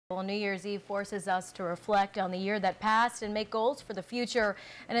Well, New Year's Eve forces us to reflect on the year that passed and make goals for the future.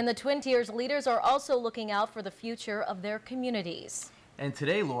 And in the Twin Tiers, leaders are also looking out for the future of their communities. And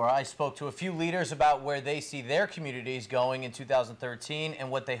today, Laura, I spoke to a few leaders about where they see their communities going in 2013 and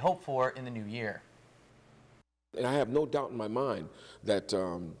what they hope for in the new year. And I have no doubt in my mind that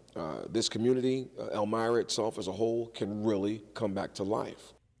this community, Elmira itself as a whole, can really come back to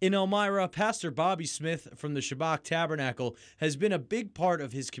life. In Elmira, Pastor Bobby Smith from the Shabbat Tabernacle has been a big part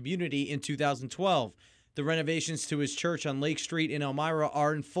of his community in 2012. The renovations to his church on Lake Street in Elmira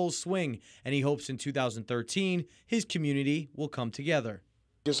are in full swing, and he hopes in 2013 his community will come together.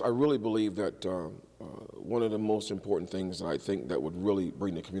 I really believe that one of the most important things that I think that would really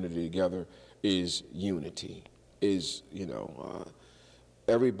bring the community together is unity.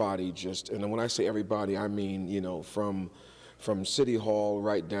 Everybody and when I say everybody, I mean, from City Hall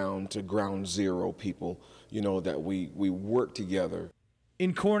right down to ground zero people, that we work together.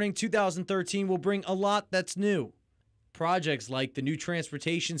 In Corning, 2013 will bring a lot that's new. Projects like the new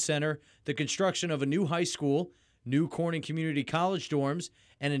transportation center, the construction of a new high school, new Corning Community College dorms,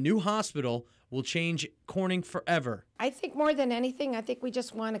 and a new hospital will change Corning forever. I think more than anything, I think we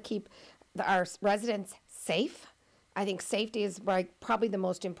just want to keep our residents safe. I think safety is probably the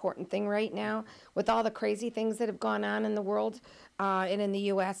most important thing right now with all the crazy things that have gone on in the world and in the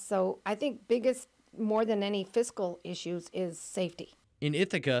U.S. So I think biggest, more than any fiscal issues, is safety. In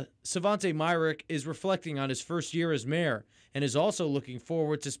Ithaca, Savante Myrick is reflecting on his first year as mayor and is also looking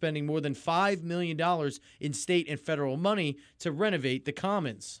forward to spending more than $5 million in state and federal money to renovate the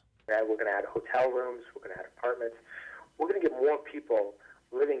Commons. We're going to add hotel rooms, we're going to add apartments, we're going to get more people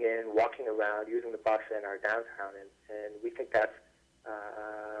living in, walking around, using the bus in our downtown, and we think that's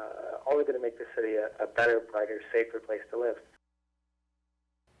only going to make the city a better, brighter, safer place to live.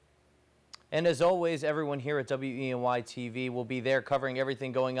 And as always, everyone here at WENY TV will be there covering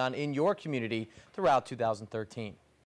everything going on in your community throughout 2013.